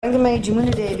Rangamay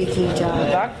Jamuna Devi ki jai,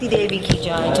 Bhakti Devi ki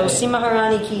jai, Tulsi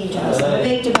Maharani ki jai,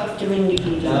 Samaveta Bhaktarinda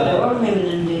ki jai, Or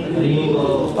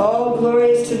Memanande. All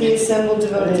glories to the assembled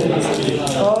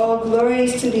devotees. All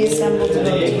glories to the assembled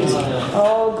devotees.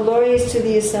 All glories to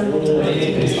the assembled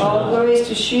devotees. All glories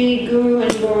to Sri Guru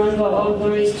and Gauranga. All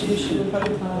glories to Sri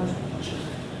Prabhupada.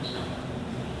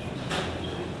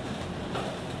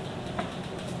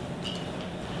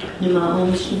 Namo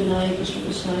Om Shri Vinaya Krishna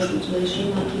Prasaya Bhutale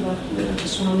Srimati Bhaktivedanta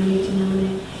Swami Niti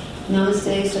Namane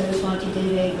Namaste Saraswati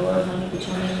Deve Gauravani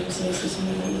Pachane Namaste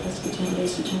Samidani Paskachande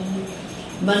Suchane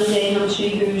Bande Nam Shri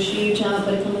Guru Shri Uta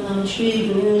Parikamalam Shri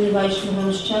Guru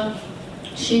Vaishnavamscha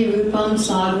Shri Rupam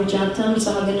Sagrajatam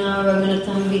Sahagana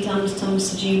Raghunatham Vitam Stam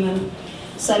Sajivam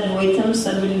Sadvaitam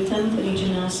Sadvadutam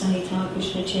Parijana Sahita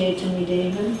Krishna Chaitanya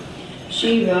Devam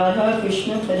Shri Radha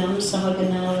Krishna Padam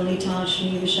Sahagana Lalita Shri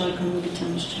Vishakam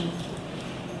Vitamscha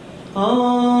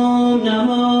Om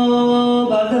Namo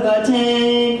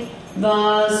Bhagavate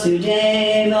Vasudevaya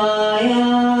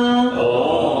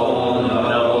Om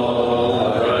Namo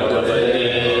Bhagavate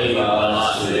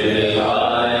Vasudevaya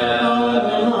Om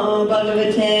Namo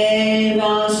Bhagavate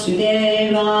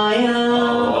Vasudevaya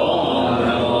Om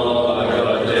Namo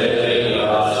Bhagavate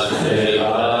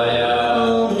Vasudevaya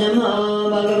Om Namo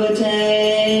Bhagavate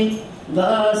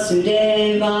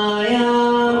Vasudevaya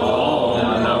Om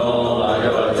Namo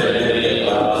Bhagavate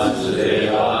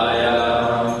Vasudevaya.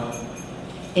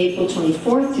 April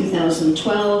 24th,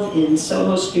 2012 in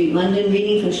Soho Street, London,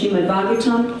 reading from Srimad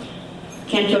Bhagavatam,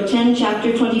 Canto 10,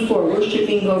 Chapter 24,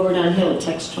 Worshipping Govardhan Hill,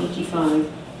 Text 25.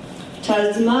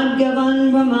 Tasmad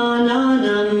Gavan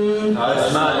Ramananam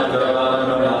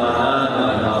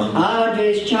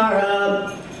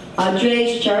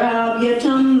Adresh Charab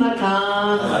Yatam Maka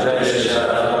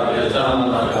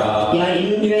Ya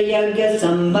Indra Yagya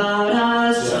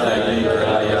Sambaras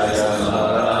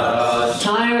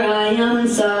Tairayam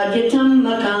Sadyatam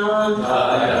Maka.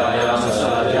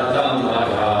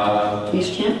 Please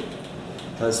chant.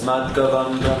 Tasmat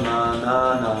Gavam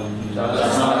Ramananam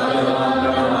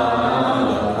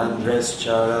Andres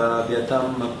Charabhyatam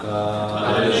Maka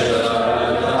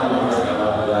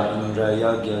Ya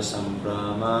Yagya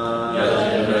Sambrama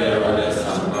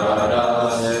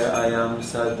Ayam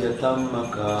Sadyatam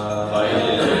Maka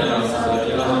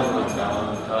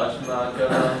Tasmat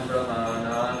Gavam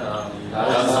Ramananam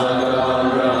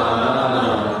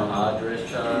Andres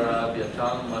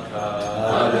Charabhyatam Maka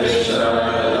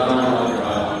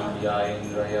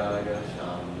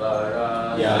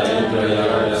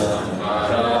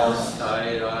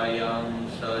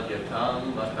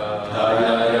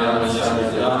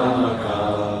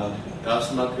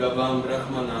Tasmat Gavam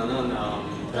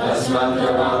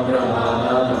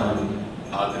Brahmananam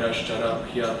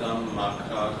Adrashtarabhyatam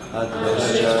Makha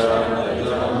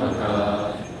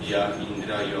Ya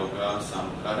Indra Yoga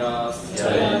Samkaras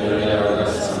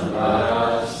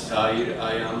Sair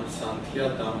Ayam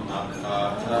Santyatam Makha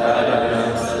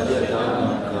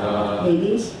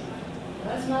Ladies.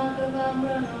 Tasmat Gavam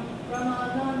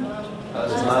Brahmananam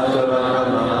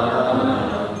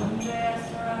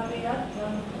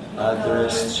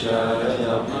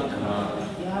Adrashtarabhyatam Makha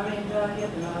Yarindra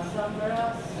Yagna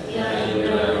Sambaras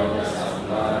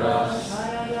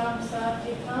Ayam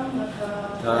Satyatam Maka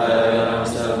Ayam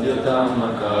Sadyatam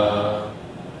Maka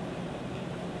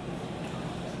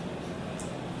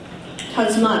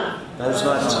Tasmat.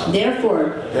 Therefore,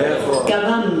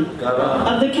 Gavam,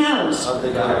 of the cows,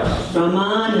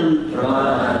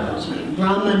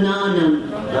 Brahmananam,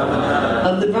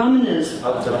 of the Brahmanas,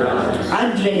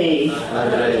 Adre,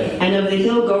 and of the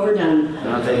hill Govardhan,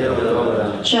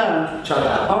 Cha,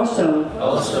 also,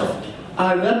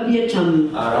 Arabhyatam,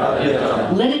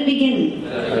 let it begin,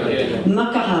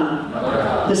 Makaha,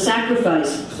 the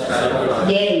sacrifice,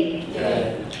 yea,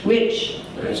 which,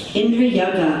 Indra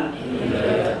Yaga,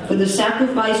 for the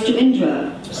sacrifice to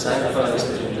Indra,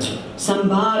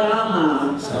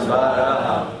 Sambharaha,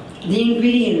 the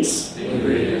ingredients,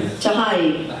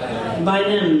 Tahai, by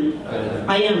them,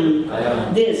 Ayam,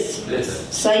 this,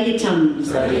 Sayitam,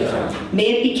 may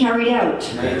it be carried out,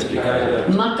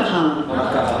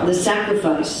 Makaha, the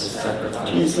sacrifice.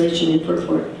 Translation and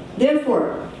purport.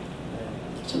 Therefore,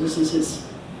 so this is his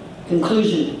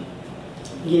conclusion.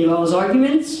 He gave all his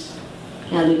arguments.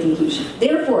 Now the conclusion.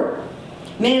 Therefore,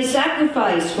 may a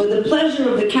sacrifice for the pleasure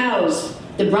of the cows,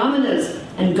 the Brahmanas,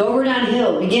 and Govardhan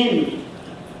Hill begin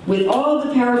with all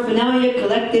the paraphernalia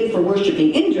collected for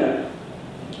worshipping Indra.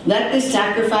 Let this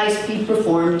sacrifice be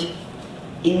performed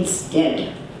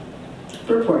instead.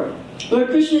 Purport. Lord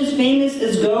Krishna is famous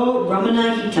as Go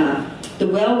Brahmanahita, the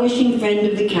well-wishing friend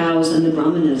of the cows and the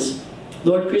Brahmanas.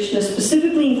 Lord Krishna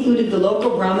specifically included the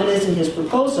local brahmanas in his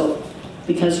proposal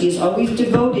because he is always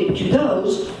devoted to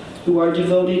those who are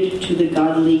devoted to the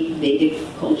godly Vedic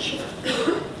culture.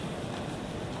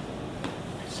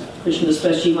 So Krishna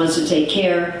especially wants to take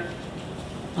care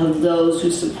of those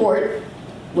who support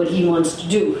what he wants to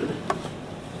do.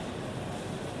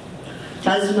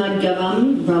 Tasmad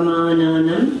gavam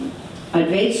brahmananam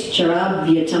advaits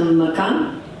charabhyatam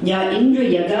maka ya indra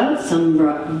yaga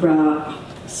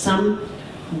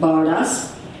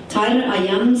sambharas taira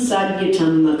ayam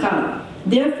sadhyatam maka.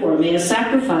 Therefore may a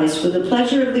sacrifice for the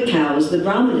pleasure of the cows, the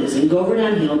brahmanas, in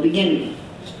Govardhan Hill begin.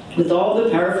 With all the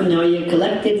paraphernalia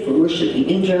collected for worshipping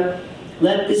Indra,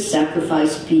 let this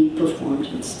sacrifice be performed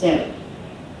instead.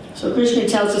 So Krishna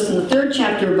tells us in the 3rd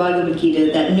chapter of Bhagavad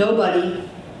Gita that nobody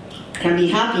can be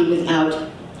happy without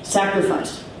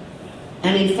sacrifice.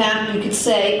 And in fact, you could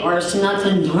say our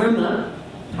Sanatana Dharma,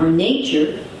 our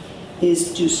nature,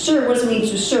 is to serve. What does it mean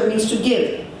to serve? It means to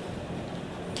give.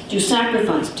 To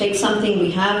sacrifice. Take something we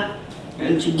have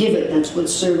and to give it. That's what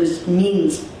service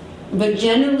means. But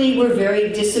generally, we're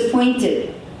very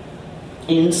disappointed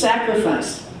in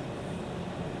sacrifice.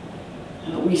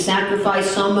 We sacrifice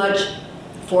so much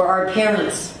for our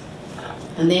parents,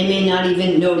 and they may not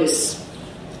even notice.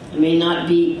 They may not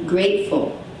be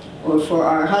grateful. Or for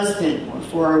our husband, or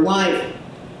for our wife.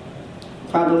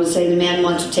 Prabhupada would say the man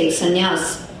wants to take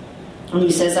sannyas. And he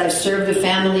says, I've served the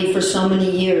family for so many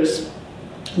years.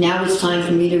 Now it's time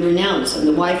for me to renounce. And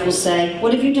the wife will say,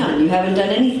 what have you done? You haven't done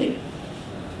anything.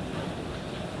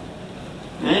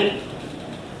 Right?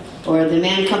 Or the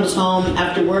man comes home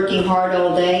after working hard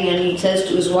all day and he says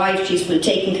to his wife, she's been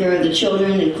taking care of the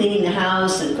children and cleaning the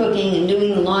house and cooking and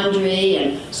doing the laundry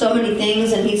and so many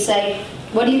things. And he'd say,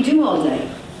 what do you do all day?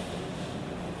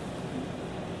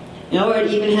 You know, or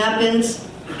it even happens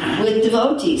with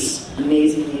devotees,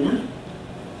 amazingly enough.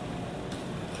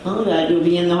 Oh, that you'll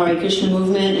be in the Hare Krishna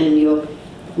movement and you'll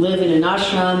live in an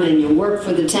ashram and you'll work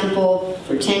for the temple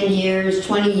for 10 years,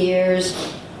 20 years,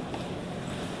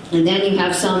 and then you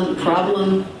have some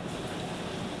problem.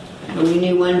 We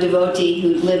knew one devotee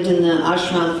who lived in the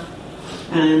ashram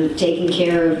and taking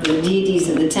care of the deities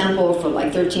in the temple for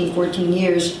like 13, 14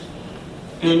 years,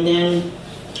 and then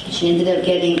she ended up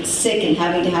getting sick and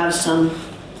having to have some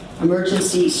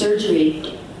emergency surgery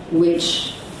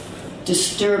which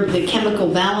disturbed the chemical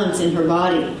balance in her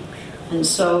body. And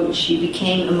so she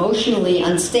became emotionally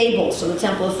unstable. So the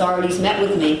temple authorities met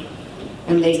with me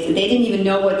and they didn't even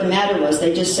know what the matter was.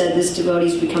 They just said, this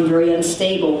devotee's become very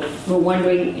unstable. We're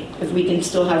wondering if we can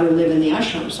still have her live in the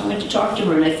ashram. So I went to talk to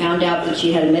her and I found out that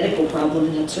she had a medical problem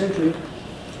and had surgery.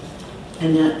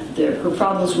 And that her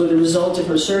problems were the result of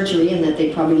her surgery and that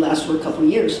they'd probably last for a couple of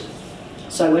years.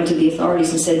 So I went to the authorities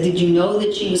and said, did you know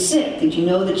that she was sick? Did you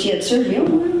know that she had surgery? Oh,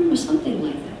 we remember something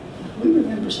like that. We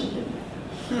remember something like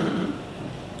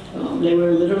that. They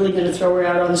were literally going to throw her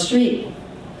out on the street.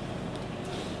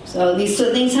 So these sort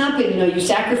of things happen. You know, you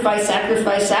sacrifice,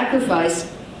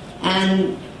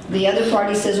 and the other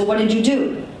party says, well, what did you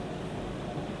do?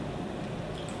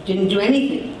 Didn't do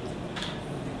anything.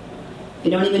 They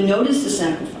don't even notice the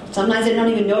sacrifice. Sometimes they don't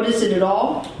even notice it at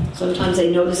all. Sometimes they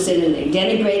notice it and they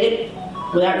denigrate it.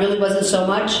 Well, that really wasn't so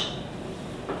much.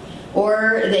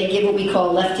 Or they give what we call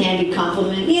a left-handed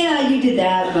compliment. Yeah, you did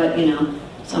that, but,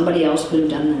 somebody else could have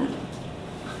done that.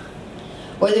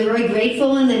 Or they're very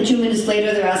grateful, and then 2 minutes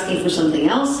later they're asking for something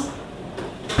else.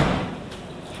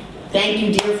 Thank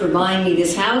you, dear, for buying me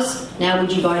this house. Now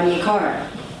would you buy me a car?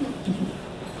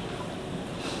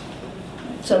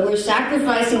 So we're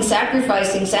sacrificing,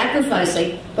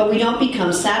 but we don't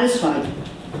become satisfied.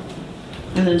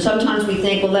 And then sometimes we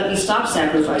think, well, let me stop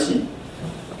sacrificing.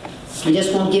 I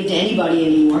just won't give to anybody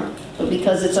anymore. But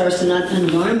because it's our Sanatana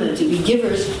Dharma to be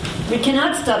givers, we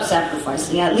cannot stop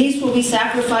sacrificing. At least we'll be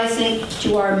sacrificing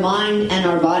to our mind and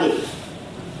our body.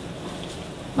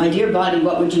 My dear body,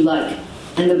 what would you like?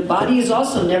 And the body is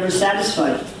also never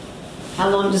satisfied. How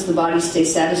long does the body stay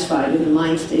satisfied and the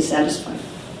mind stay satisfied?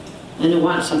 And it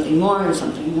wants something more and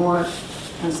something more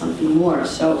and something more.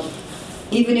 So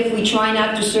even if we try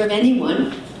not to serve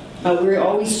anyone, we're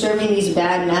always serving these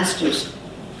bad masters.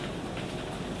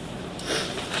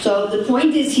 So the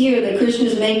point is here that Krishna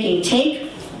is making,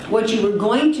 take what you were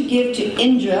going to give to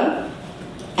Indra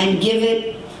and give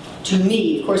it to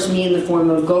me. Of course, me in the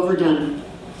form of Govardhan.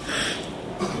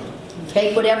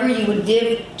 Take whatever you would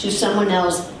give to someone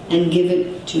else and give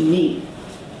it to me.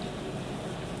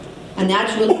 And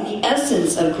that's really the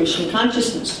essence of Krishna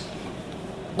consciousness.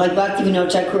 Like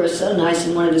Bhaktivinoda Thakur is so nice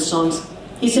in one of his songs.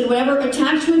 He said, whatever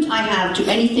attachment I have to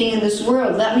anything in this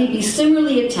world, let me be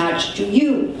similarly attached to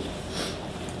you.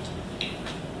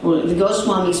 Well, the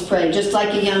Goswamis pray, just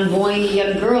like a young boy and a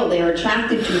young girl, they are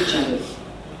attracted to each other.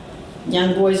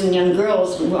 Young boys and young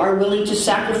girls are willing to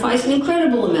sacrifice an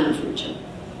incredible amount for each other.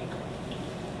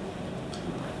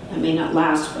 That may not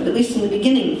last, but at least in the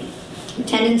beginning, the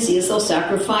tendency is they'll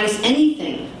sacrifice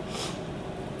anything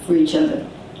for each other.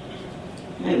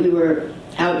 Right? We were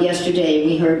out yesterday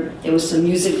and we heard there was some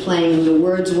music playing and the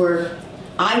words were,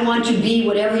 "I want to be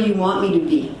whatever you want me to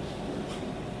be."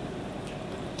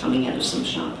 Coming out of some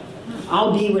shop.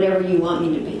 "I'll be whatever you want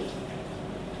me to be."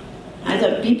 I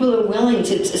thought people are willing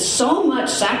to so much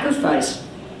sacrifice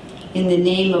in the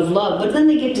name of love, but then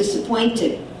they get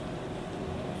disappointed.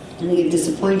 And they get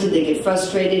disappointed, they get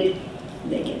frustrated,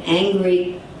 they get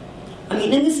angry. I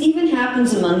mean, and this even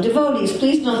happens among devotees.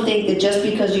 Please don't think that just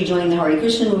because you join the Hare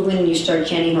Krishna movement and you start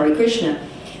chanting Hare Krishna,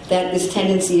 that this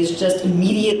tendency is just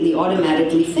immediately,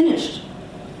 automatically finished.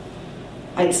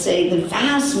 I'd say the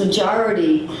vast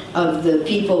majority of the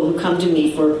people who come to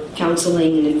me for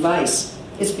counseling and advice,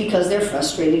 it's because they're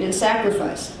frustrated in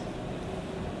sacrifice.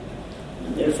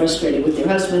 They're frustrated with their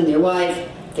husband, their wife,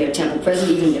 their temple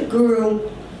president, even their guru.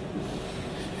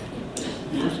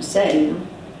 I have to say, you know,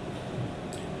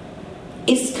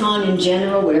 ISKCON in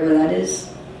general, whatever that is.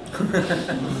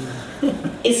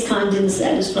 ISKCON didn't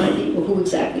satisfy people. Who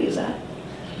exactly is that?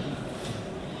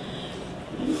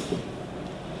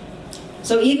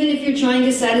 So even if you're trying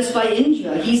to satisfy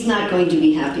Indra, he's not going to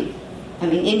be happy. I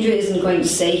mean, Indra isn't going to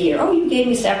say here, "Oh, you gave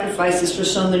me sacrifices for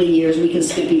so many years, we can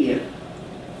skip a year.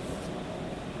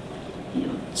 You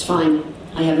know, it's fine.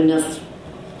 I have enough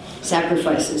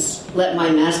sacrifices. Let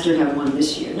my master have one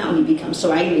this year." No, he becomes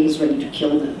so angry he's ready to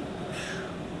kill them.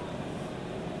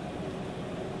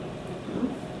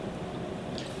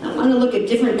 I want to look at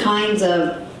different kinds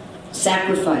of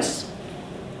sacrifice.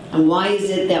 And why is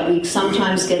it that we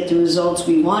sometimes get the results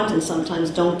we want and sometimes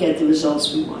don't get the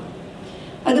results we want?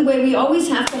 By the way, we always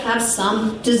have to have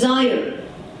some desire.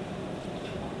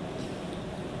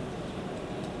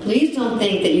 Please don't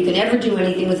think that you can ever do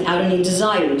anything without any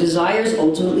desire. Desire is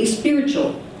ultimately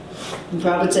spiritual. And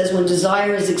Prabhupada says when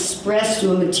desire is expressed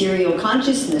through a material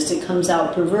consciousness, it comes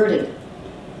out perverted.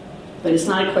 But it's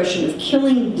not a question of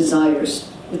killing desires.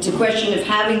 It's a question of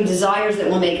having desires that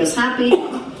will make us happy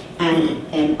and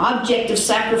an object of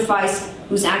sacrifice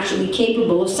who's actually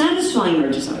capable of satisfying our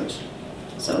desires.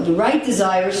 So the right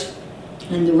desires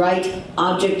and the right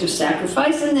object of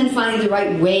sacrifice, and then finally the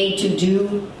right way to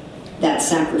do that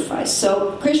sacrifice.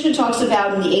 So Krishna talks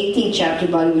about in the 18th chapter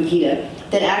of Bhagavad Gita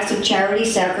that acts of charity,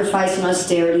 sacrifice, and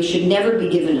austerity should never be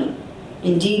given up.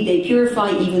 Indeed, they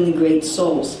purify even the great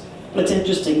souls. What's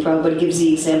interesting, Prabhupada gives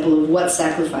the example of what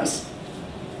sacrifice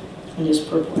in his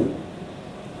purport.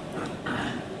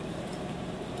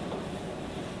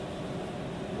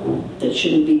 That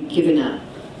shouldn't be given up.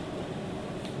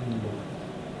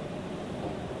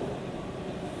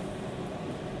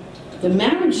 The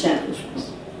marriage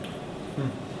sacrifice.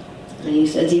 And he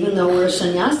says, even though we're a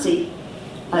sannyasi,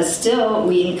 still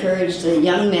we encourage the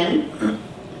young men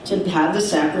to have the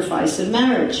sacrifice of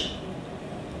marriage.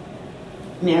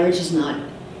 Marriage is not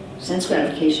sense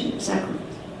gratification, it's sacrifice.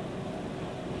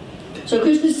 So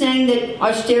Krishna is saying that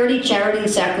austerity, charity, and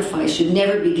sacrifice should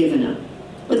never be given up.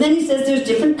 But then he says there's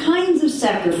different kinds of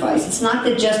sacrifice. It's not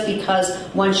that just because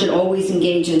one should always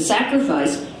engage in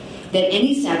sacrifice, that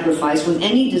any sacrifice with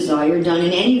any desire done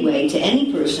in any way to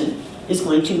any person is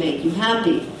going to make you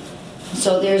happy.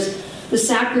 So there's the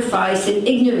sacrifice in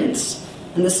ignorance.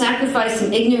 And the sacrifice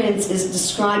in ignorance is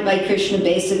described by Krishna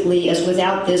basically as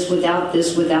without this, without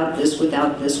this, without this,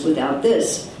 without this, without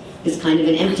this. It's kind of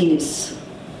an emptiness.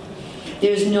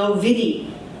 There's no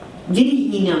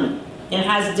vidihinam.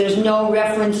 There's no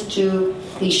reference to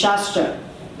the Shastra.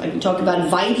 Like we talk about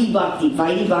Vaidhi Bhakti.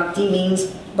 Vaidhi Bhakti means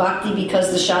Bhakti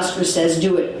because the Shastra says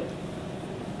do it.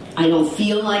 I don't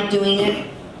feel like doing it.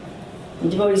 And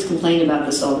devotees complain about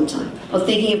this all the time. Well,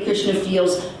 thinking of Krishna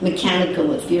feels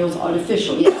mechanical, it feels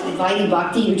artificial. Yes, in Vaidhi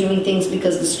Bhakti you're doing things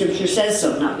because the scripture says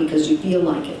so, not because you feel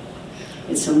like it.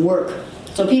 It's some work.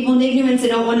 So people in ignorance, they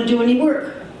don't want to do any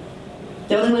work.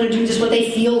 They only want to do just what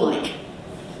they feel like.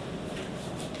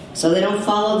 So they don't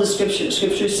follow the scripture.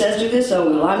 Scripture says do this, oh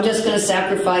well, I'm just going to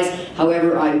sacrifice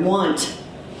however I want.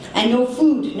 And no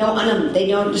food, no annam. They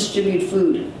don't distribute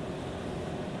food.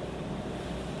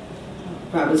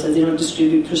 Prabhupada says they don't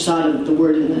distribute prasadam. The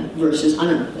word in the verse is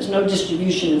annam. There's no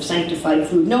distribution of sanctified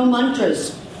food. No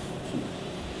mantras.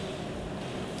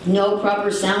 No proper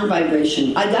sound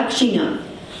vibration. Adakshina.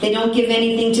 They don't give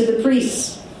anything to the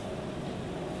priests.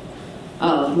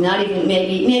 Oh, not even,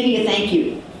 maybe a thank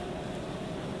you.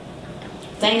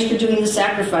 Thanks for doing the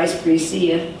sacrifice, priest.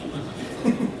 See ya.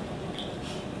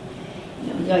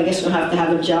 I guess you'll have to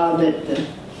have a job at the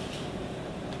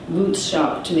boots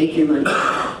shop to make your money.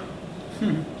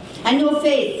 And no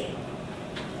faith.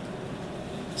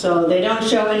 So they don't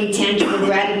show any tangible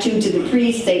gratitude to the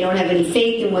priest. They don't have any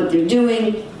faith in what they're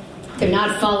doing. They're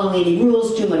not following any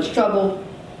rules, too much trouble.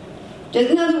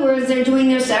 In other words, they're doing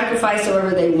their sacrifice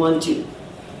however they want to.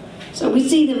 So we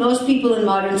see that most people in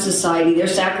modern society, their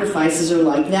sacrifices are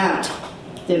like that.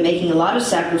 They're making a lot of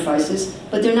sacrifices,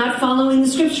 but they're not following the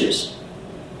scriptures.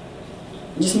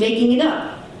 They're just making it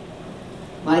up.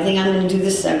 Well, I think I'm going to do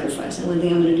this sacrifice. I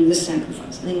think I'm going to do this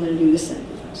sacrifice. I think I'm going to do this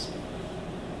sacrifice.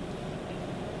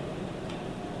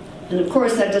 And of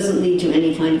course, that doesn't lead to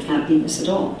any kind of happiness at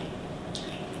all.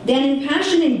 Then in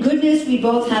passion and goodness, we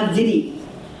both have vidhi.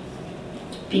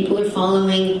 People are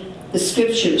following the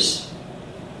scriptures.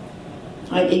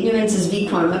 Right? Ignorance is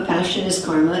vikarma, passion is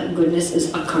karma, goodness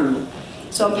is akarma.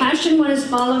 So passion, one is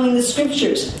following the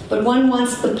scriptures, but one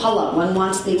wants the phala. One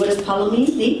wants the, what does phala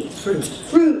mean? The Fruit.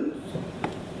 Fruit.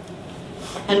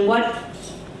 And what?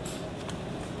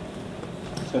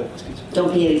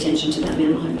 Don't pay any attention to that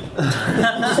man.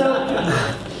 So,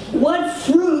 what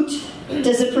fruit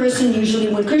does a person usually,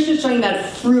 when Krishna is talking about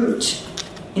fruit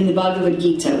in the Bhagavad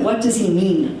Gita, what does he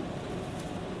mean?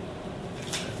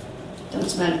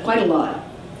 Talks about quite a lot.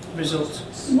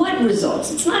 Results. What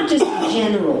results? It's not just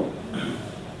general.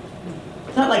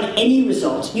 It's not like any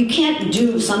result. You can't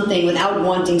do something without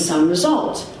wanting some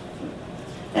result.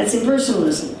 That's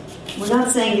impersonalism. We're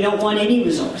not saying you don't want any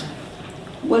result.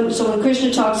 So when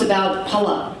Krishna talks about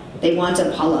phala, they want a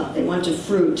phala, they want a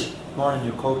fruit. More than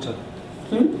your quota.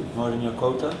 More than your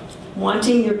quota.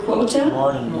 Wanting your quota?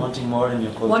 Wanting more than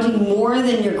your quota. Wanting more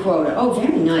than your quota. Oh,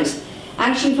 very nice.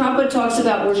 Actually, Prabhupada talks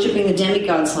about worshipping the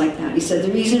demigods like that. He said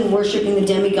the reason worshipping the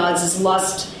demigods is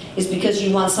lust is because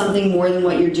you want something more than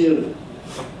what you're due.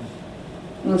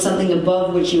 You want something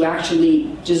above what you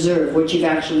actually deserve, what you've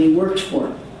actually worked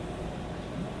for.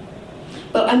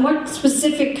 And what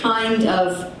specific kind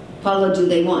of phala do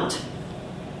they want?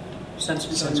 Sense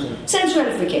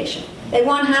gratification. They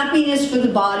want happiness for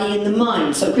the body and the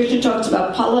mind. So Krishna talks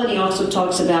about phala, and he also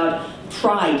talks about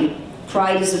pride.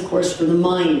 Pride is, of course, for the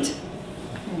mind.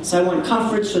 So I want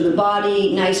comforts for the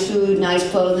body, nice food, nice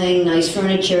clothing, nice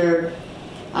furniture,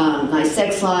 nice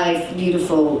sex life,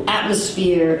 beautiful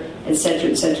atmosphere,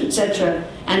 etc., etc., etc.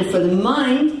 And for the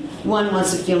mind, one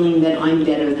wants a feeling that I'm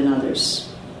better than others.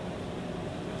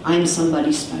 I'm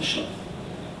somebody special.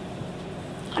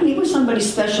 I mean, we're somebody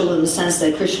special in the sense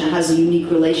that Krishna has a unique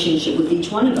relationship with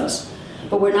each one of us.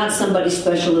 But we're not somebody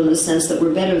special in the sense that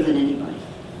we're better than anybody.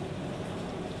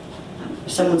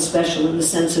 Someone special in the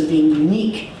sense of being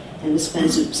unique, and the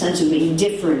sense of being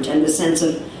different, and the sense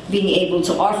of being able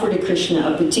to offer to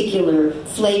Krishna a particular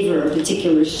flavor, a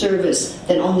particular service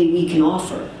that only we can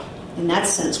offer. In that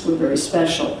sense, we're very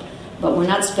special. But we're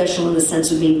not special in the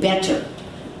sense of being better.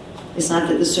 It's not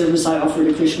that the service I offer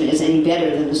to Krishna is any better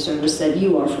than the service that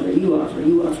you offer, or you offer,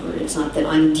 you offer. It's not that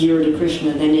I'm dearer to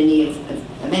Krishna than any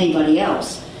of anybody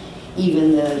else.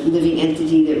 Even the living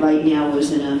entity that right now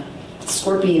is in a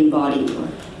scorpion body, or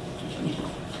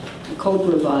a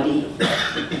cobra body,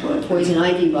 or a poison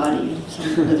ivy body,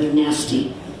 some other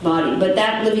nasty body. But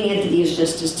that living entity is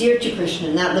just as dear to Krishna,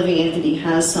 and that living entity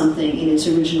has something in its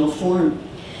original form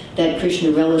that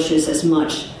Krishna relishes as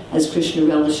much as Krishna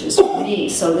relishes for me.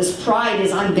 So this pride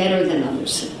is I'm better than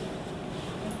others.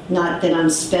 Not that I'm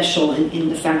special in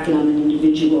the fact that I'm an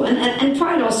individual. And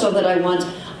pride also that I want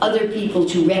other people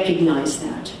to recognize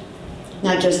that.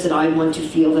 Not just that I want to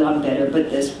feel that I'm better, but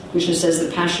this, Krishna says,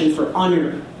 the passion for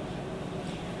honor.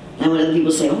 And when other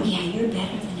people say, oh yeah, you're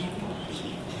better than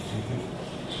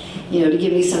everybody. To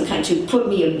give me some kind, to put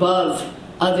me above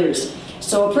others.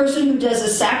 So a person who does a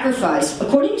sacrifice,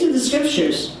 according to the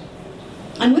scriptures,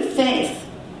 and with faith.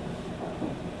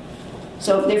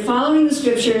 So if they're following the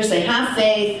scriptures, they have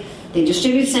faith, they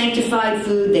distribute sanctified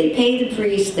food, they pay the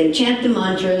priest, they chant the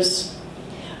mantras.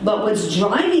 But what's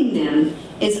driving them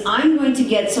is I'm going to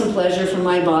get some pleasure from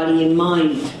my body and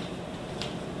mind.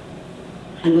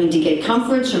 I'm going to get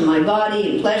comforts from my body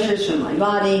and pleasures from my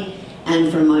body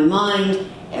and from my mind.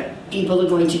 People are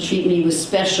going to treat me with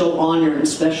special honor and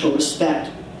special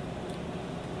respect.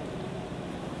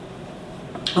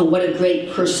 Oh, what a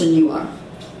great person you are.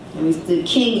 I mean, the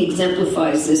king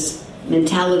exemplifies this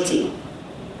mentality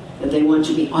that they want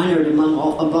to be honored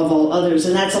above all others.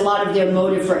 And that's a lot of their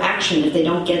motive for action. If they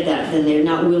don't get that, then they're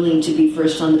not willing to be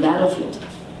first on the battlefield.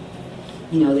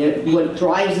 What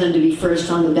drives them to be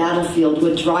first on the battlefield,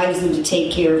 what drives them to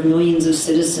take care of millions of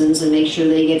citizens and make sure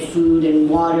they get food and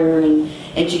water and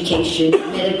education,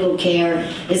 medical care,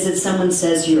 is that someone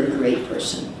says you're a great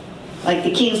person. Like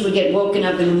the kings would get woken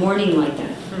up in the morning like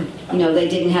that. You know, they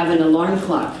didn't have an alarm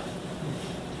clock.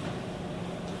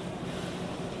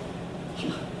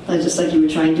 Just like you were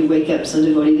trying to wake up some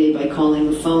devotee day by calling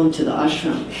the phone to the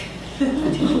ashram.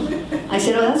 I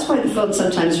said, oh, that's why the phone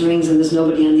sometimes rings and there's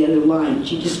nobody on the other line.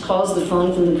 She just calls the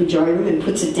phone from the pujari room and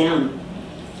puts it down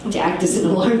to act as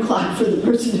an alarm clock for the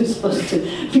person who's supposed to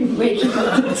be waking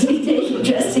up the day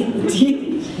addressing the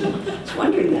deities. I was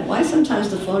wondering that. Why sometimes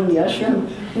the phone in the ashram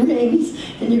rings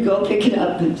and you go pick it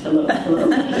up and hello.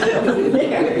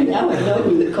 There. Now I know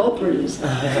who the culprit is. You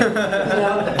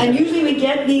know? And usually we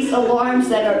get these alarms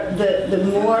that are the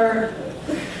more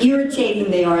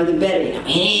irritating they are, the better.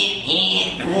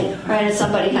 You know, right? And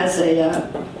somebody has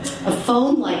a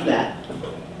phone like that.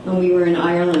 When we were in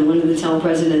Ireland, one of the town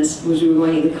presidents, as we were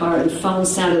going in the car, the phone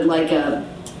sounded like a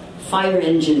fire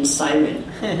engine siren.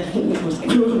 It was like,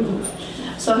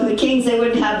 so the kings, they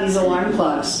wouldn't have these alarm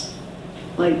clocks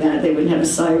like that. They wouldn't have a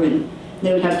siren.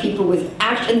 They would have people with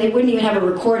and they wouldn't even have a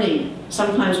recording.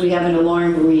 Sometimes we have an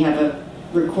alarm where we have a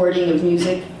recording of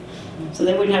music. So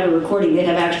they wouldn't have a recording. They'd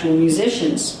have actual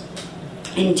musicians.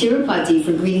 In Tirupati,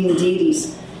 for greeting the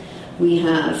deities, we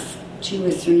have 2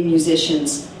 or 3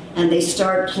 musicians. And they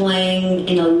start playing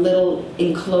in a little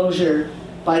enclosure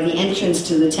by the entrance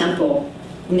to the temple.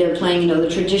 And they're playing, you know, the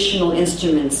traditional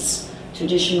instruments,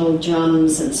 traditional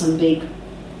drums and some big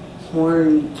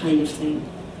horn kind of thing.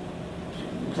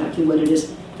 Exactly what it is.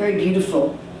 Very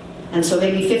beautiful. And so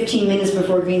maybe 15 minutes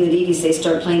before greeting the deities, they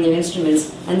start playing their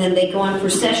instruments. And then they go on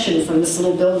procession from this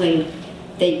little building.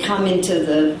 They come into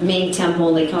the main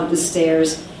temple, they come up the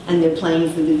stairs, and they're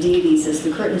playing for the deities as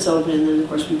the curtains open, and then of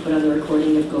course we put on the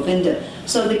recording of Govinda.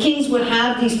 So the kings would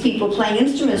have these people playing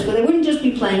instruments, but they wouldn't just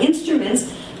be playing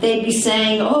instruments, they'd be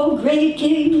saying, oh great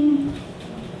king,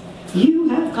 you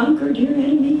have conquered your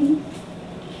enemy,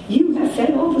 you have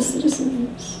fed all the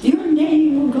citizens, your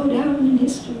name will go down in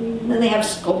history. And then they have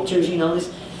sculptures, you know,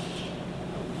 these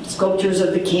sculptures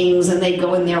of the kings, and they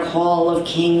go in their hall of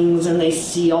kings and they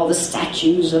see all the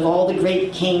statues of all the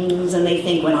great kings, and they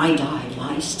think, when I die,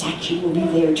 my statue will be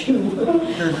there too.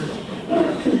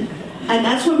 And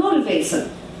that's what motivates them.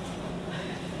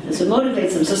 That's what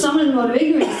motivates them. So someone in the mode of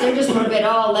ignorance, they're just motivated,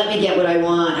 oh, let me get what I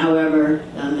want, however,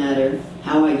 doesn't matter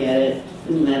how I get it,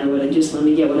 doesn't matter what let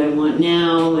me get what I want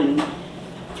now, and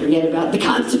forget about the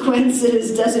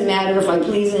consequences, doesn't matter if I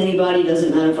please anybody,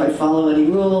 doesn't matter if I follow any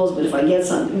rules, but if I get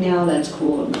something now, that's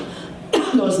cool.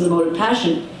 Goes in the mode of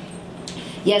passion.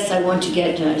 Yes, I want to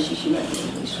get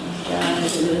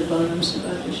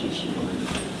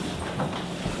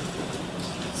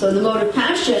so in the mode of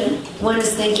passion, one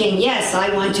is thinking, yes, I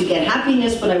want to get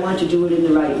happiness, but I want to do it in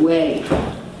the right way.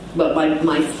 But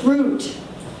my fruit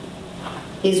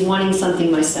is wanting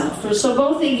something myself. So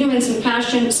both ignorance and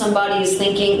passion, somebody is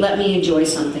thinking, let me enjoy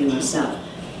something myself.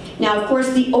 Now, of course,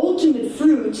 the ultimate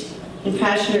fruit in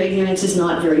passion or ignorance is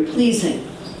not very pleasing.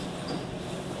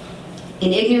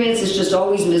 In ignorance, it's just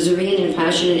always misery, and in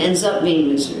passion, it ends up being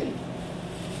misery.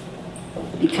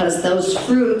 Because those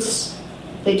fruits,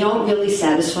 they don't really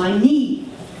satisfy need.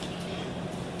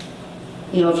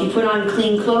 You know, if you put on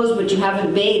clean clothes but you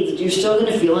haven't bathed, you're still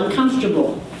going to feel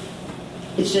uncomfortable.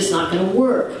 It's just not going to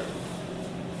work.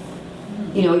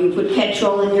 You know, you put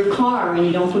petrol in your car and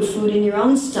you don't put food in your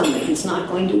own stomach, it's not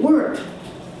going to work.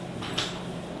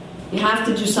 You have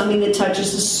to do something that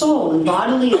touches the soul, and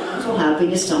bodily and mental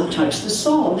happiness don't touch the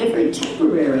soul. They're very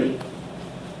temporary.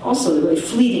 Also, they're very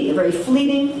fleeting. They're very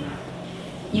fleeting.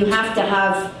 You have to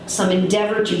have some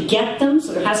endeavor to get them,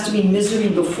 so there has to be misery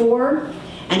before,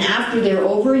 and after they're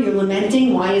over, you're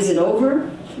lamenting, why is it over?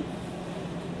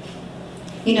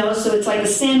 You know, so it's like a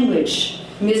sandwich.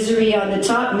 Misery on the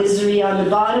top, misery on the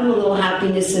bottom, a little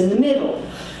happiness in the middle.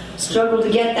 Struggle to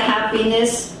get the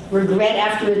happiness, regret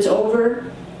after it's over,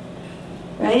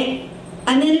 right?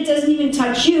 And then it doesn't even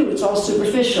touch you, it's all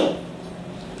superficial.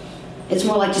 It's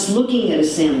more like just looking at a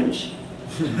sandwich.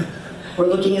 Or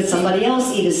looking at somebody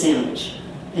else eat a sandwich,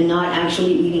 and not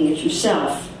actually eating it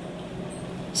yourself.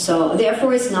 So,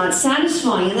 therefore, it's not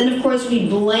satisfying. And then, of course, we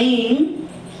blame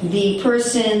the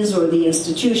persons or the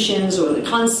institutions or the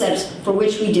concepts for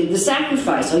which we did the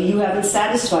sacrifice. Oh, you haven't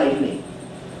satisfied me.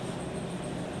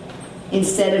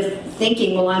 Instead of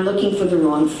thinking, well, I'm looking for the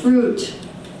wrong fruit.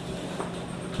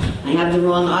 I have the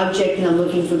wrong object and I'm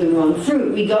looking for the wrong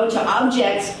fruit. We go to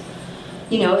objects,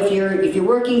 you know, if you're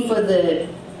working for the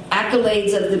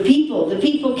accolades of the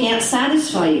people can't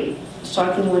satisfy you. I was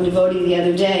talking to one devotee the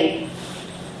other day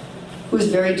who was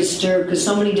very disturbed because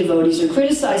so many devotees are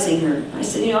criticizing her. I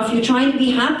said, you know, if you're trying to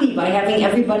be happy by having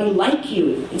everybody like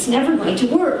you, it's never going to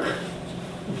work.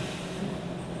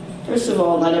 First of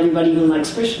all, not everybody even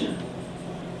likes Krishna.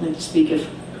 I like to speak of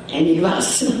any of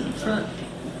us.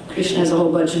 Krishna has a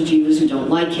whole bunch of jivas who don't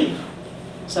like him.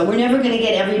 So we're never going to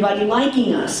get everybody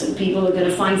liking us, and people are going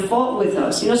to find fault with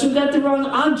us. So we've got the wrong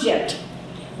object.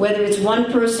 Whether it's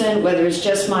one person, whether it's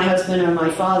just my husband or my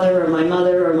father or my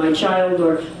mother or my child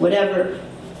or whatever,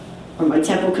 or my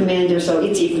temple commander. So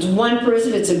if it's one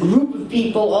person, it's a group of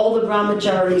people, all the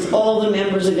brahmacharis, all the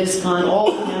members of ISKCON,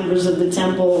 all the members of the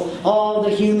temple, all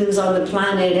the humans on the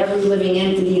planet, every living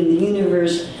entity in the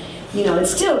universe.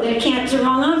 It's still, it's the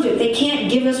wrong object. They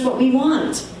can't give us what we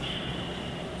want.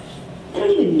 They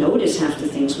don't even notice half the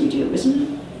things we do, isn't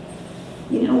it?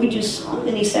 We do so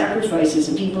many sacrifices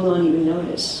and people don't even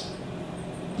notice.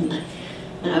 And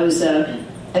I was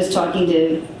talking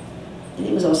to, I think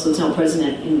it was also the temple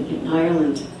president in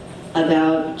Ireland,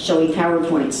 about showing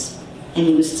PowerPoints. And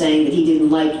he was saying that he didn't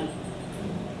like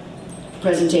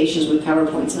presentations with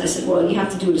PowerPoints. And I said, well, you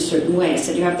have to do it a certain way. I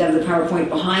said, you have to have the PowerPoint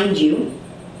behind you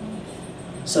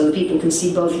so that people can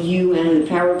see both you and the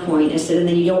PowerPoint. I said, and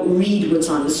then you don't read what's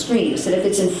on the screen. I said, if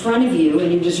it's in front of you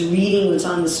and you're just reading what's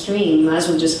on the screen, you might as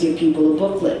well just give people a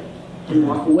booklet and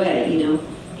walk away,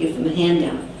 give them a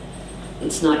handout.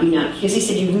 It's not, because he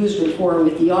said you lose rapport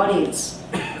with the audience.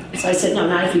 So I said, no,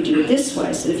 not if you do it this way.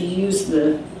 I said, if you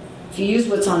use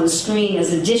what's on the screen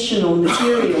as additional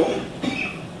material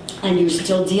and you're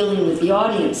still dealing with the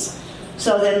audience.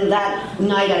 So then that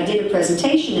night I did a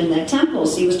presentation in that temple.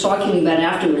 So he was talking to me about it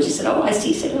afterwards. He said, oh, I see.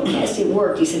 He said, okay, I see it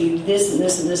worked. He said, you did this and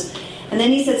this and this. And then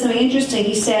he said something interesting.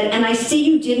 He said, and I see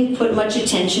you didn't put much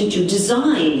attention to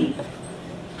design.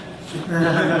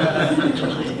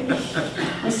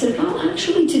 I said, well,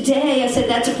 actually today, I said,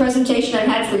 that's a presentation I've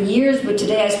had for years, but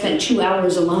today I spent 2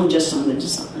 hours alone just on the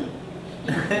design.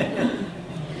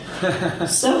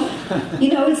 So,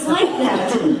 it's like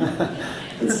that.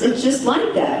 It's just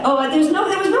like that. Oh, there was no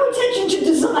attention to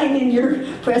design in your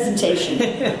presentation.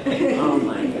 Oh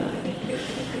my God.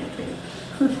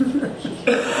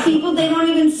 People they don't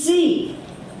even see.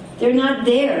 They're not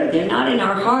there. They're not in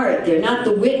our heart. They're not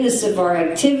the witness of our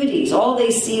activities. All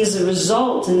they see is the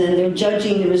result, and then they're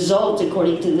judging the result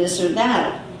according to this or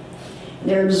that.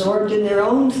 They're absorbed in their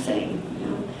own thing.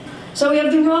 So we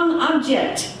have the wrong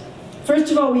object.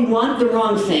 First of all, we want the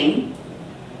wrong thing.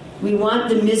 We want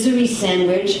the misery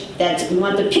sandwich. We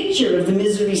want the picture of the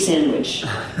misery sandwich.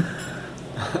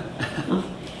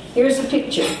 Here's a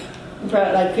picture.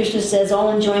 Like Krishna says, all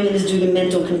enjoyment is due to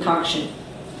mental concoction.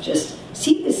 Just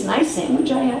see this nice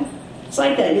sandwich I have. It's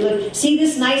like that. You look, see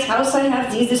this nice house I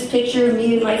have. See this picture of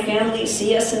me and my family.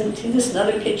 See us, and see this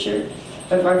another picture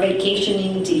of our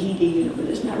vacationing in Tahiti. But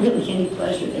there's not really any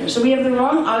pleasure there. So we have the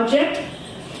wrong object,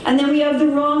 and then we have the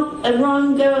wrong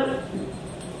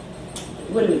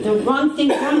thing,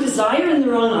 wrong desire, and the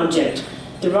wrong object,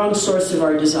 the wrong source of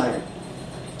our desire.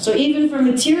 So even for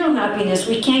material happiness,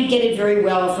 we can't get it very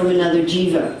well from another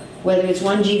jiva. Whether it's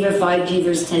 1 jiva, 5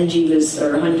 jivas, 10 jivas,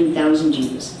 or 100,000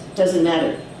 jivas. Doesn't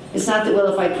matter. It's not that,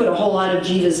 well, if I put a whole lot of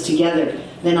jivas together,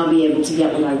 then I'll be able to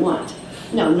get what I want.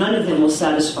 No, none of them will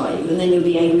satisfy you, and then you'll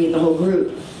be angry at the whole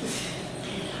group.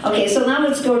 Okay, so now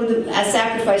let's go to the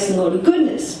sacrifice in the mode of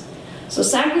goodness. So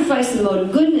sacrifice in the mode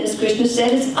of goodness, Krishna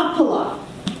said, is apala.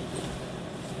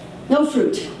 No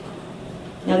fruit.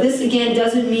 Now this again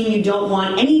doesn't mean you don't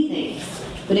want anything,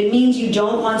 but it means you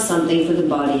don't want something for the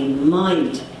body and the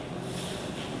mind.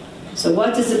 So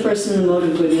what does the person in the mode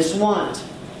of goodness want?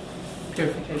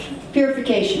 Purification.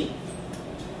 Purification.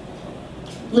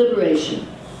 Liberation.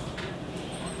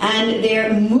 And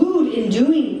their mood in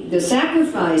doing the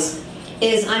sacrifice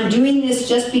is, I'm doing this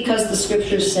just because the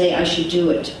scriptures say I should do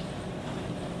it.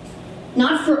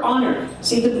 Not for honor.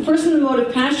 See, the person in the mode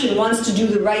of passion wants to do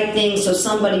the right thing so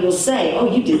somebody will say,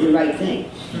 oh, you did the right thing.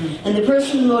 And the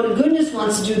person in the mode of goodness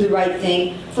wants to do the right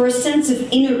thing for a sense of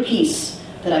inner peace,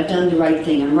 that I've done the right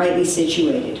thing, I'm rightly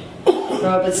situated.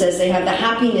 Prabhupada says they have the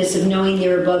happiness of knowing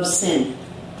they're above sin.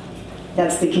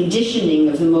 That's the conditioning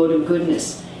of the mode of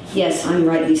goodness. Yes, I'm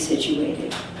rightly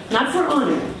situated. Not for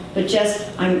honor, but just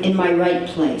I'm in my right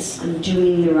place. I'm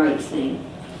doing the right thing.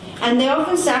 And they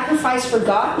often sacrifice for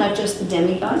God, not just the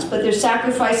demigods, but they're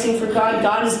sacrificing for God.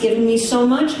 God has given me so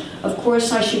much, of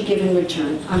course I should give in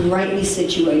return. I'm rightly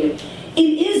situated. It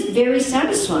is very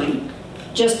satisfying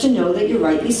just to know that you're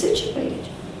rightly situated.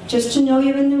 Just to know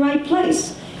you're in the right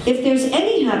place. If there's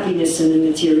any happiness in the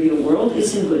material world,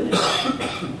 it's in goodness.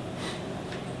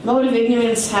 Mode of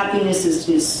ignorance, happiness is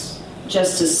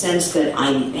just a sense that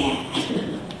I'm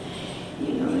bad.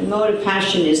 The mode of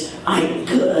passion is I'm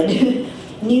good.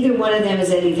 Neither one of them has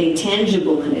anything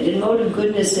tangible in it. And mode of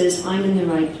goodness is I'm in the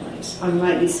right place. I'm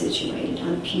rightly situated.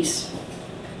 I'm peaceful.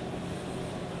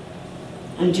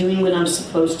 I'm doing what I'm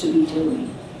supposed to be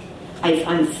doing.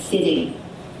 I'm fitting.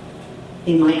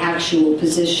 in my actual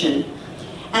position.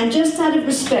 And just out of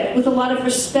respect, with a lot of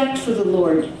respect for the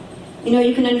Lord. You know,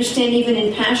 you can understand even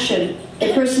in passion,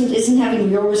 a person isn't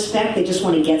having real respect, they just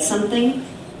want to get something.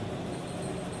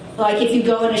 Like if you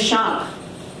go in a shop,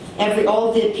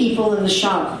 all the people in the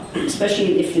shop,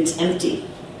 especially if it's empty,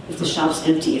 if the shop's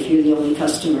empty, if you're the only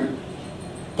customer,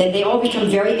 then they all become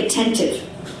very attentive.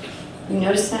 You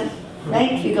notice that?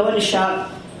 Right? If you go in a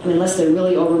shop, unless they're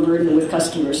really overburdened with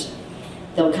customers,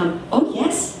 they'll come, oh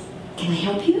yes, can I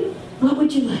help you? What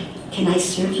would you like? Can I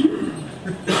serve you?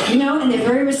 You know, and they're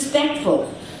very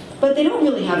respectful. But they don't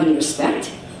really have any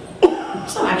respect.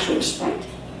 There's no actual respect.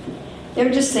 They're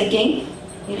just thinking,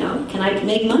 you know, can I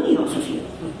make money off of you?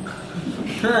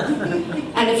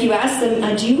 And if you ask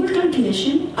them, do you work on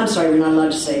commission? I'm sorry, we're not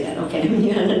allowed to say that, okay?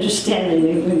 You don't understand that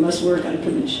we must work on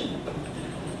commission.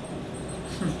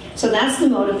 So that's the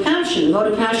mode of passion. The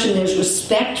mode of passion, there's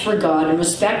respect for God and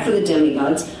respect for the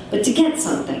demigods, but to get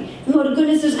something. The mode of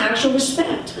goodness, there's actual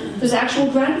respect. There's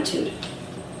actual gratitude.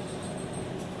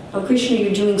 Oh, Krishna,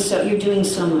 you're doing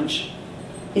so much.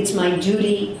 It's my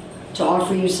duty to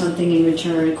offer you something in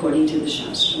return according to the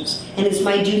Shastras. And it's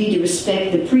my duty to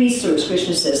respect the priests, or as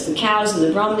Krishna says, the cows and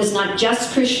the brahmanas, not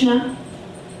just Krishna.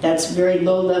 That's very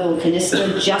low-level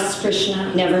kanista, just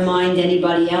Krishna, never mind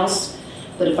anybody else.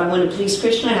 But if I want to please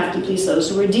Krishna, I have to please those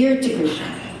who are dear to Krishna.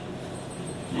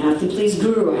 I have to please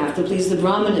Guru, I have to please the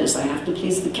brahmanas, I have to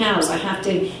please the cows, I have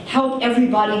to help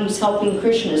everybody who's helping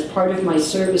Krishna as part of my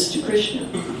service to Krishna.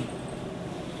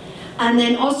 And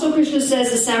then also Krishna says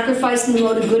the sacrifice in the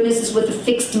mode of goodness is with a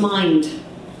fixed mind.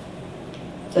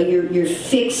 So you're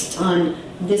fixed on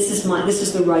this is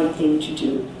the right thing to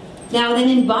do. Now then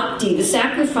in bhakti, the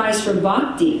sacrifice for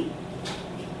bhakti,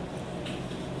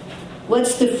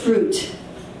 what's the fruit?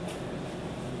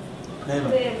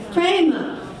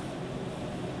 Prema.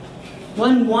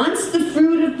 One wants the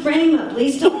fruit of prema.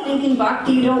 Please don't think in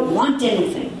bhakti you don't want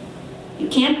anything. You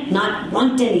can't not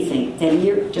want anything. Then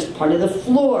you're just part of the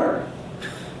floor.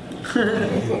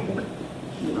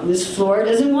 This floor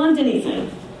doesn't want anything.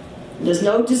 There's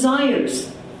no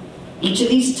desires. Each of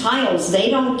these tiles, they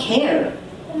don't care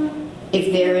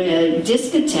if they're in a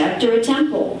discotheque or a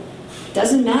temple. It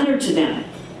doesn't matter to them.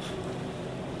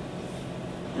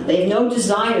 They have no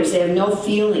desires. They have no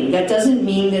feeling. That doesn't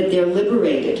mean that they're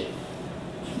liberated.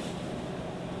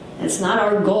 That's not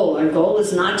our goal. Our goal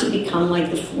is not to become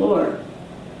like the floor.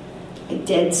 A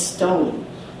dead stone.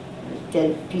 A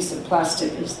dead piece of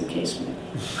plastic, as the case may be.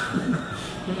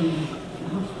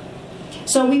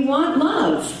 So we want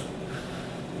love.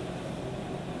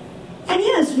 And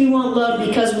yes, we want love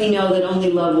because we know that only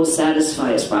love will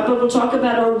satisfy us. Prabhupada will talk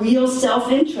about our real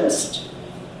self-interest.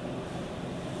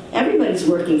 Everybody's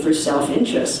working for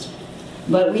self-interest.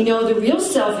 But we know the real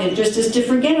self-interest is to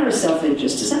forget our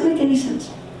self-interest. Does that make any sense?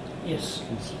 Yes.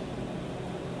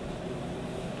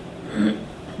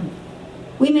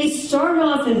 We may start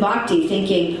off in bhakti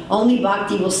thinking only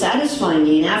bhakti will satisfy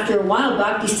me, and after a while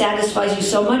bhakti satisfies you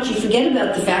so much you forget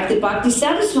about the fact that bhakti is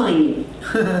satisfying you.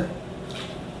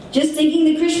 Just thinking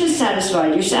that Krishna is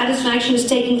satisfied, your satisfaction is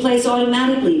taking place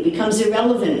automatically, it becomes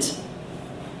irrelevant.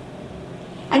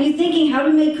 And you're thinking how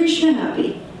to make Krishna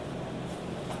happy.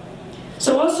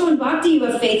 So also in bhakti you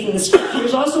have faith in the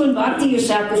scriptures. Also in bhakti you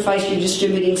sacrifice, you're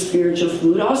distributing spiritual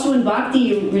food. Also in bhakti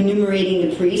you're remunerating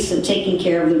the priests and taking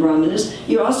care of the brahmanas.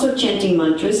 You're also chanting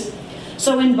mantras.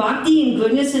 So in bhakti, in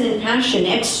goodness, and in passion,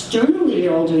 externally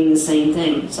you're all doing the same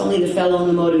thing. It's only the fellow in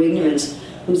the mode of ignorance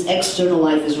whose external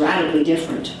life is radically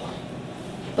different.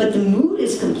 But the mood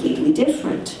is completely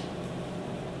different.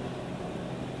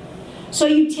 So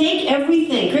you take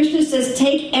everything. Krishna says,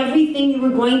 take everything you were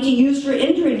going to use for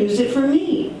Indra and use it for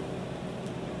me.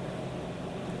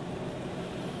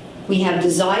 We have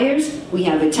desires, we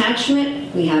have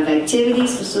attachment, we have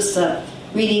activities. This was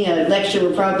reading a lecture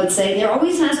where Prabhupada was saying, there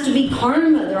always has to be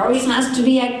karma, there always has to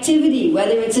be activity,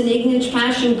 whether it's an ignorance,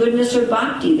 passion, goodness, or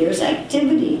bhakti, there's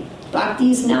activity.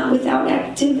 Bhakti is not without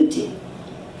activity.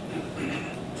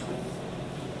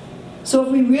 So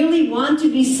if we really want to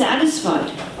be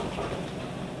satisfied,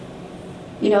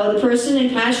 you know, the person in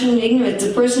passion and ignorance,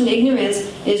 the person in ignorance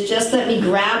is just let me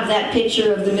grab that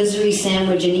picture of the misery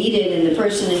sandwich and eat it, and the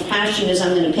person in passion is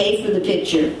I'm going to pay for the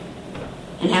picture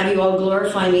and have you all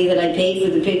glorify me that I paid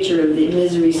for the picture of the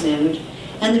misery sandwich.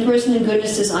 And the person in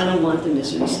goodness says, I don't want the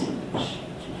misery sandwich.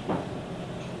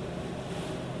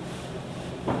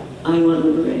 I want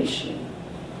liberation.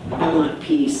 I want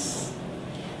peace.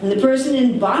 And the person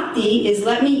in bhakti is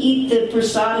let me eat the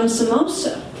prasadam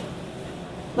samosa.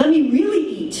 Let me really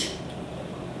eat.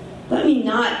 Let me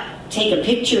not take a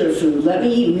picture of food. Let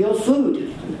me eat real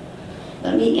food.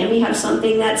 Let me have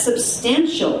something that's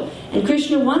substantial. And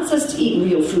Krishna wants us to eat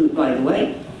real food, by the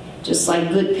way. Just like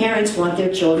good parents want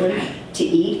their children to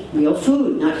eat real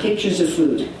food, not pictures of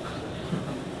food.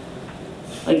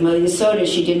 Like Mother Yasoda,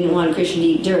 she didn't want Krishna to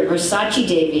eat dirt. Or Sachi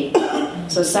Devi.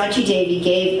 So Sachi Devi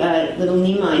gave little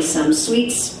Nimai some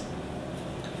sweets.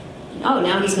 Oh,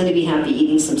 now he's going to be happy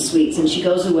eating some sweets. And she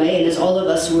goes away, and as all of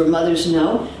us who are mothers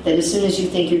know, that as soon as you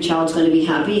think your child's going to be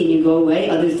happy and you go away,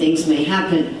 other things may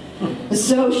happen.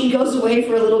 So she goes away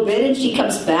for a little bit, and she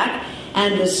comes back,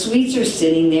 and the sweets are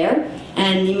sitting there,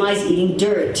 and Nimai's eating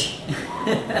dirt.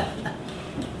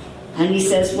 And he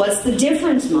says, "What's the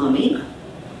difference, Mommy?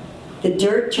 The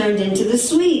dirt turned into the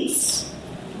sweets.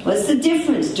 What's the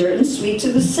difference? Dirt and sweets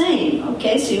are the same.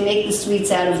 Okay, so you make the sweets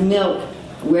out of milk.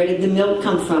 Where did the milk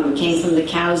come from? It came from the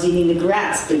cows eating the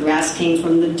grass. The grass came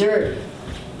from the dirt.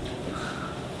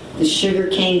 The sugar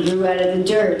cane grew out of the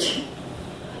dirt.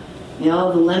 You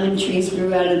know, the lemon trees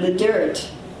grew out of the dirt.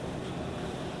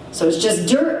 So it's just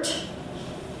dirt."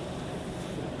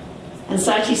 And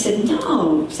Sachi said,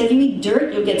 "No." He said, "If you eat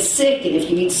dirt, you'll get sick, and if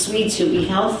you eat sweets, you'll be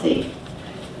healthy."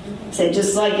 He said,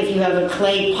 just like if you have a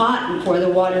clay pot, you pour the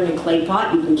water in a clay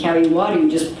pot, you can carry water, you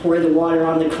just pour the water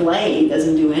on the clay, it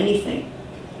doesn't do anything.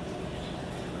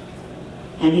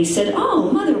 And he said,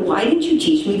 "Oh, Mother, why didn't you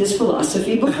teach me this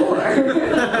philosophy before?"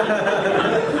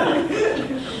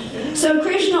 So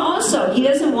Krishna also, he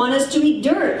doesn't want us to eat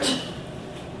dirt.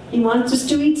 He wants us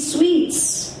to eat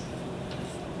sweets.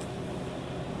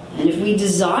 And if we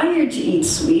desire to eat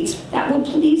sweets, that will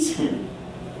please him.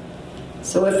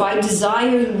 So if I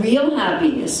desire the real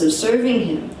happiness of serving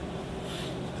him,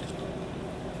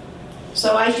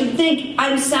 so I should think,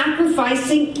 I'm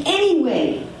sacrificing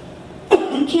anyway.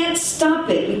 You can't stop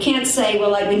it. You can't say,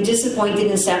 well, I've been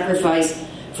disappointed in sacrifice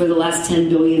for the last 10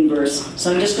 billion births,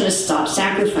 so I'm just going to stop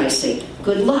sacrificing.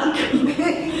 Good luck.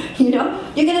 You know,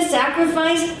 you're going to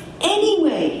sacrifice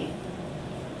anyway.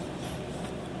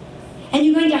 And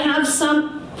you're going to have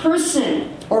some person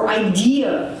or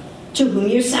idea to whom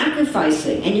you're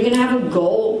sacrificing. And you're going to have a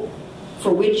goal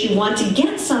for which you want to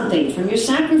get something from your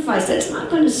sacrifice. That's not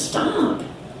going to stop.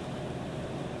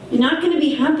 You're not going to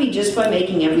be happy just by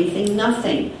making everything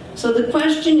nothing. So the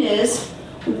question is,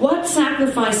 what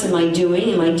sacrifice am I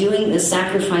doing? Am I doing the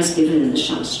sacrifice given in the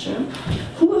Shastra?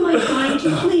 Who am I trying to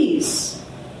please?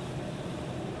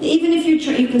 Even if you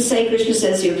can say, Krishna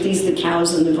says here, please the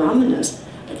cows and the brahmanas.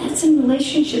 But that's in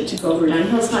relationship to Govardhan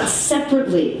Hill. It's not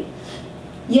separately.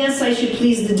 Yes, I should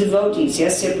please the devotees.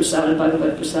 Yasya prasada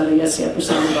bhagavat prasada, yasya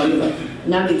prasada bhagavat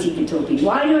nagati kitopi.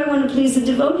 Why do I want to please the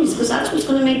devotees? Because that's what's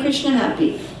going to make Krishna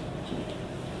happy.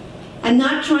 I'm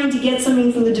not trying to get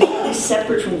something from the devotees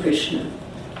separate from Krishna.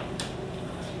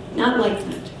 Not like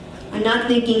that. I'm not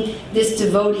thinking this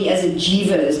devotee as a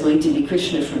jiva is going to be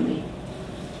Krishna for me.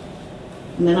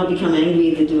 And then I'll become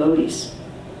angry at the devotees.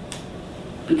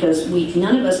 Because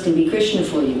none of us can be Krishna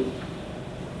for you.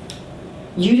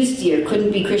 Yudhisthira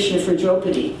couldn't be Krishna for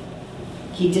Draupadi.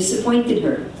 He disappointed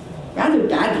her rather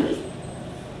badly.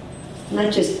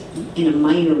 Not just in a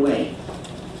minor way.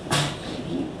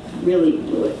 He really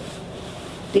blew it.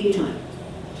 Big time.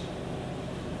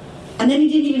 And then he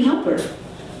didn't even help her.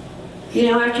 You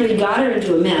know, after he got her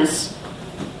into a mess,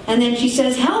 and then she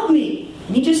says, "Help me!"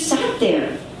 And he just sat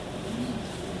there.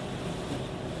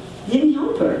 He didn't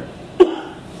help her.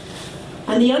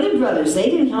 And the other brothers, they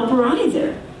didn't help her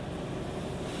either.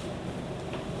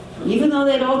 Even though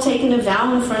they'd all taken a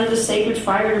vow in front of the sacred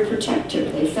fire to protect her,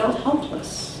 they felt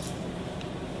helpless.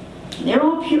 And they're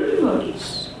all pure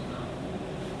devotees.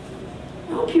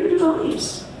 They're all pure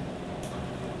devotees.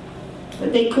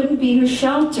 But they couldn't be her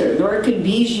shelter, nor could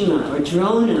Bhishma or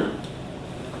Drona.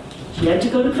 She had to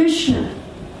go to Krishna.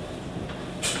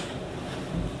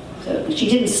 So she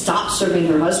didn't stop serving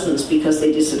her husbands because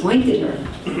they disappointed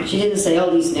her. She didn't say,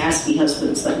 "Oh, these nasty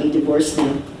husbands, let me divorce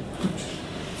them.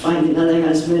 Find another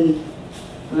husband,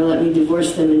 or let me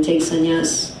divorce them and take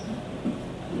sannyas."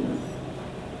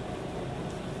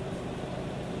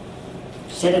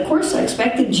 She said, "Of course I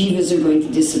expect that jivas are going to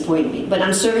disappoint me, but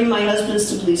I'm serving my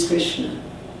husbands to please Krishna."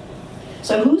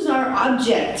 So who's our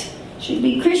object? Should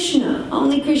be Krishna.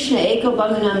 Only Krishna. Eko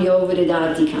bhaganam yo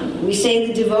vidadati kama. We say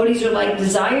the devotees are like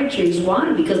desire trees.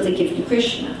 Why? Because they give to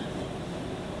Krishna.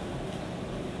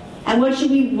 And what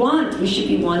should we want? We should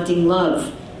be wanting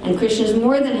love. And Krishna is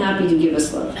more than happy to give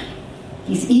us love.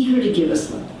 He's eager to give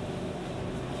us love.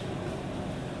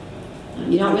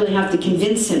 You don't really have to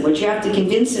convince him. What you have to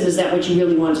convince him is that what you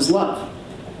really want is love.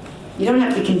 You don't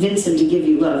have to convince him to give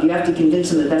you love. You have to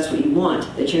convince him that that's what you want.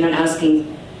 That you're not asking,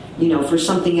 for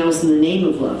something else in the name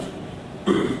of love.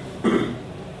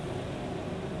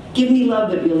 give me love,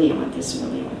 but really I want this,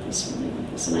 really I want this, really I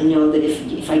want this. And I know that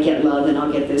if I get love, then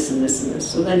I'll get this and this and this.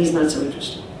 So then he's not so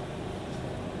interested.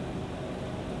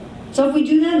 So if we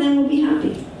do that, then we'll be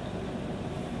happy.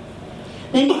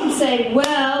 Then you can say,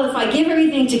 well, if I give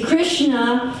everything to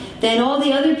Krishna, then all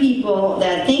the other people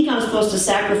that think I'm supposed to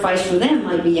sacrifice for them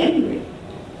might be angry.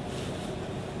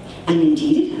 And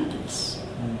indeed it happens.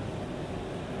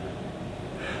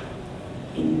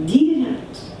 Indeed it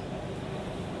happens.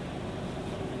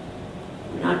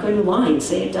 We're not going to lie and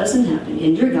say it doesn't happen.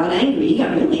 Indra got angry. He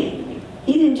got really angry.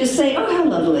 He didn't just say, oh, how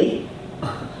lovely.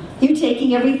 You're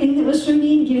taking everything that was from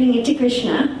me and giving it to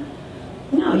Krishna.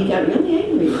 No, he got really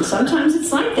angry. And sometimes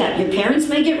it's like that. Your parents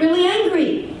may get really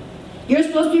angry. You're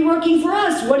supposed to be working for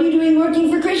us. What are you doing working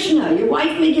for Krishna? Your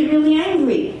wife may get really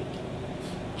angry.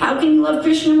 How can you love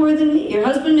Krishna more than me? Your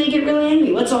husband may get really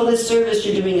angry. What's all this service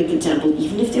you're doing at the temple?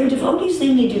 Even if they're devotees,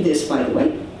 they may do this, by the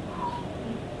way.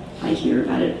 I hear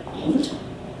about it all the time.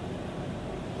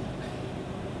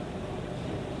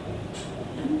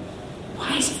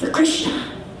 Why is it for Krishna?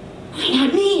 Why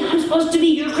not me? I'm supposed to be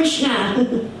your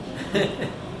Krishna.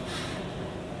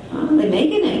 Well, they may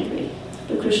get angry,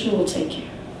 but Krishna will take care.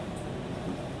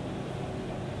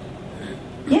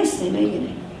 Yes, they may get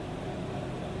angry.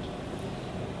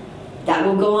 That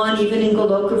will go on even in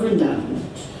Goloka Vrindavan.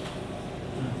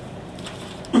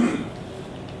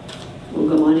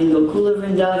 We'll go on in Gokula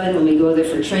Vrindavan when we go there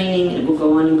for training, and we'll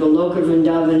go on in Goloka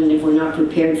Vrindavan, and if we're not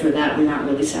prepared for that, we're not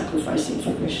really sacrificing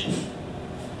for Krishna.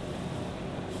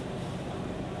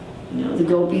 You know, the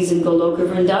gopis in Goloka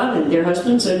Vrindavan, their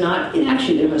husbands are not, and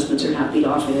actually their husbands are happy to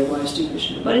offer their wives to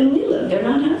Krishna, but in Leela, they're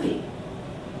not happy.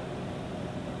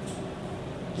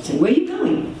 They say, where are you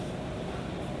going?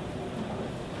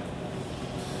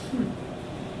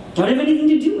 Don't have anything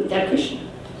to do with that Krishna.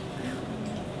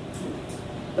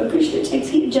 But Krishna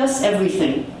he adjusts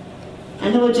everything.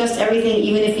 And he'll adjust everything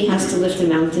even if he has to lift a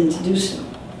mountain to do so.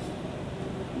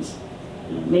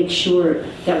 Make sure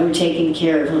that we're taken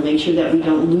care of. He'll make sure that we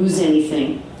don't lose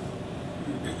anything.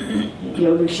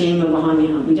 Yogakshema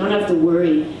Vahamyam. We don't have to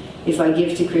worry if I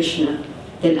give to Krishna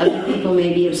that other people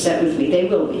may be upset with me. They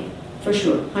will be, for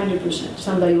sure, 100%.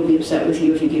 Somebody will be upset with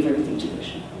you if you give everything to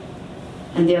Krishna.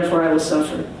 And therefore I will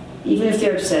suffer. Even if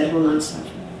they're upset, I will not suffer.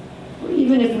 Or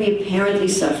even if we apparently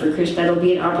suffer, Krishna, that'll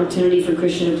be an opportunity for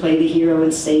Krishna to play the hero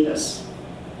and save us.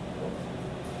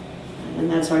 And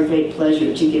that's our great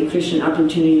pleasure, to give Krishna an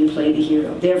opportunity to play the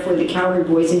hero. Therefore, the cowherd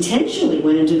boys intentionally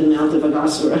went into the mouth of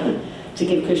Aghasura to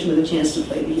give Krishna the chance to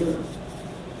play the hero.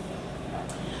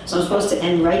 So I'm supposed to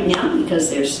end right now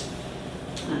because there's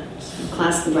some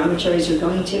class the brahmacharis are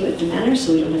going to at the manor,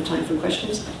 so we don't have time for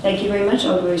questions. Thank you very much.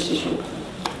 All glories to Shri.